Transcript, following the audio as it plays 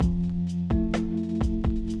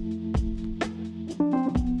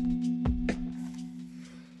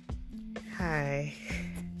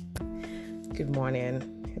good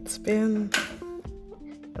morning. It's been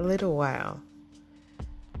a little while.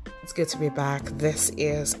 It's good to be back. This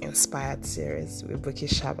is Inspired Series with Buki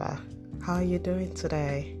Shaba. How are you doing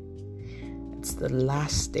today? It's the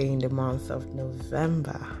last day in the month of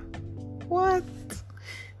November. What?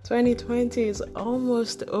 2020 is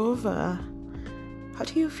almost over. How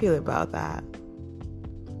do you feel about that?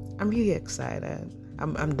 I'm really excited.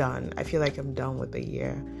 I'm done. I feel like I'm done with the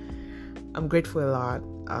year. I'm grateful a lot.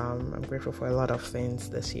 I'm grateful for a lot of things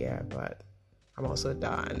this year, but I'm also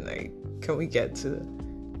done. Like, can we get to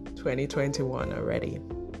 2021 already?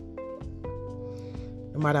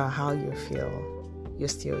 No matter how you feel, you're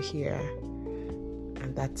still here.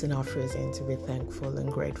 And that's enough reason to be thankful and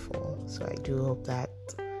grateful. So I do hope that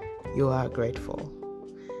you are grateful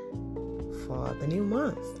for the new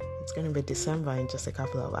month. It's going to be December in just a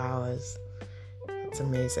couple of hours. It's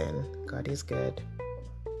amazing. God is good.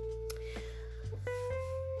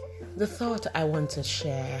 The thought I want to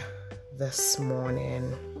share this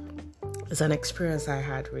morning is an experience I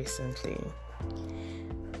had recently.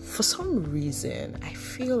 For some reason, I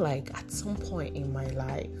feel like at some point in my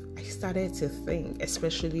life, I started to think,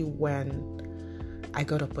 especially when I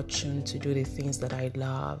got opportune to do the things that I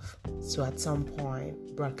love. So at some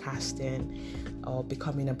point, broadcasting or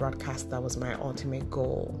becoming a broadcaster was my ultimate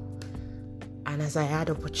goal. And as I had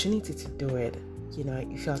opportunity to do it,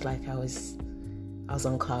 it felt like I was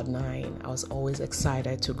on cloud nine. I was always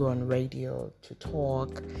excited to go on radio, to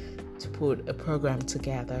talk, to put a program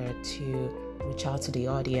together, to reach out to the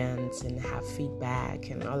audience and have feedback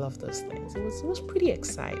and all of those things. It was pretty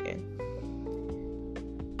exciting.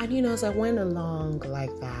 And as I went along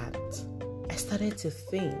like that, I started to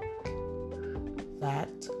think that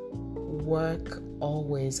work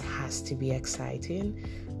always has to be exciting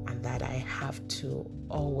and that I have to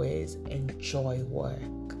always enjoy work.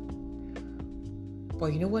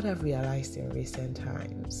 But what I've realized in recent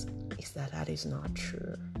times is that is not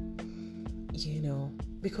true.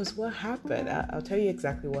 Because what happened, I'll tell you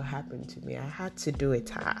exactly what happened to me. I had to do a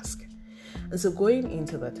task. And so going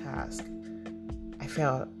into the task, I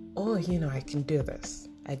felt, I can do this.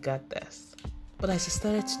 I got this. But as I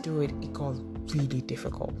started to do it, it got really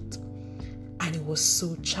difficult. And it was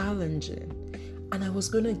so challenging. And I was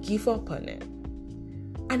going to give up on it.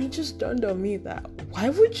 And it just dawned on me that, why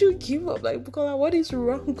would you give up? Like, Bukola, what is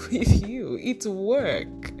wrong with you? It's work.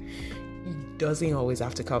 It doesn't always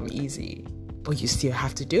have to come easy, but you still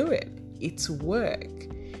have to do it. It's work.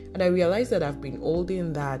 And I realized that I've been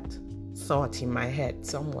holding that thought in my head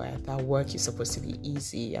somewhere, that work is supposed to be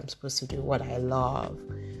easy. I'm supposed to do what I love.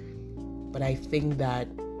 But I think that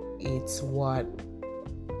it's what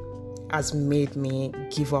has made me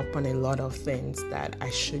give up on a lot of things that I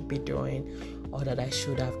should be doing or that I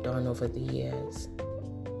should have done over the years.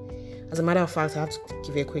 As a matter of fact, I have to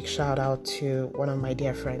give a quick shout out to one of my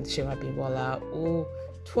dear friends, Shewa Bibola, who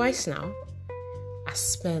twice now has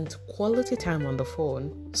spent quality time on the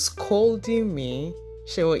phone scolding me.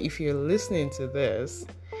 Shewa, if you're listening to this,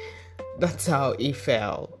 that's how it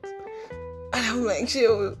felt. And I'm like,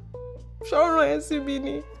 Shewa,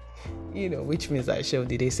 which means that Shewa,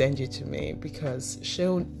 did they send you to me? Because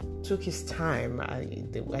Shewa took his time.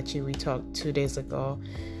 We talked 2 days ago,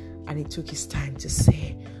 and he took his time to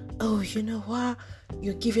say, oh, you know what?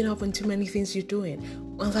 You're giving up on too many things you're doing.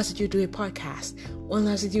 When last did you do a podcast? When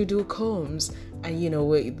last did you do Combs? And,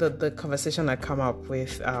 the conversation had come up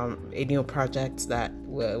with a new project that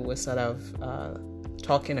we're sort of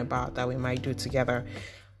talking about that we might do together.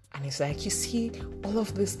 And it's like, you see, all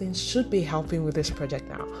of these things should be helping with this project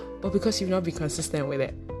now. But because you've not been consistent with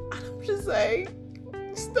it. And I'm just like,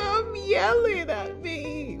 stop yelling at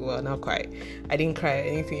me. Well, not quite. I didn't cry or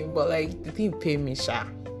anything, but the thing paid me sha.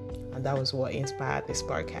 And that was what inspired this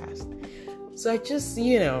podcast. So I just,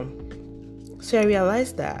 so I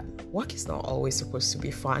realized that work is not always supposed to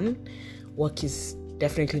be fun. Work is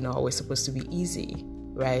definitely not always supposed to be easy,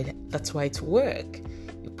 right? That's why it's work.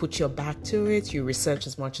 You put your back to it, you research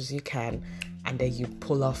as much as you can, and then you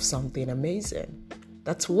pull off something amazing.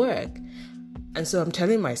 That's work. And so I'm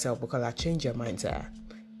telling myself, because I change your mindset,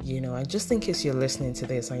 and just in case you're listening to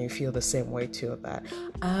this and you feel the same way too, that,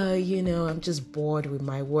 I'm just bored with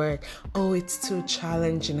my work. Oh, it's too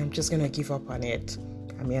challenging. I'm just going to give up on it.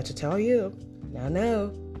 I'm here to tell you,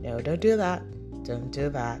 no, don't do that. Don't do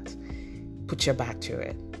that. Put your back to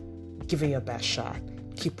it. Give it your best shot.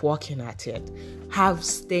 Keep working at it. Have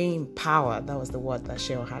staying power. That was the word that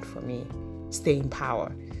Sheila had for me. Staying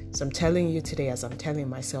power. So I'm telling you today, as I'm telling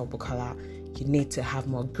myself, Bukola, you need to have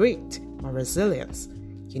more grit, more resilience.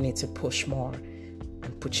 You need to push more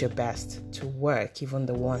and put your best to work, even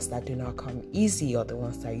the ones that do not come easy or the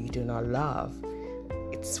ones that you do not love.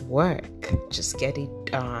 It's work. Just get it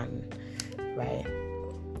done, right?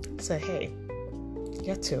 So hey,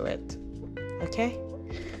 get to it. Okay?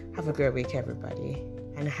 Have a great week, everybody,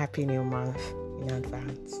 and a happy new month in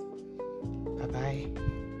advance. Bye-bye.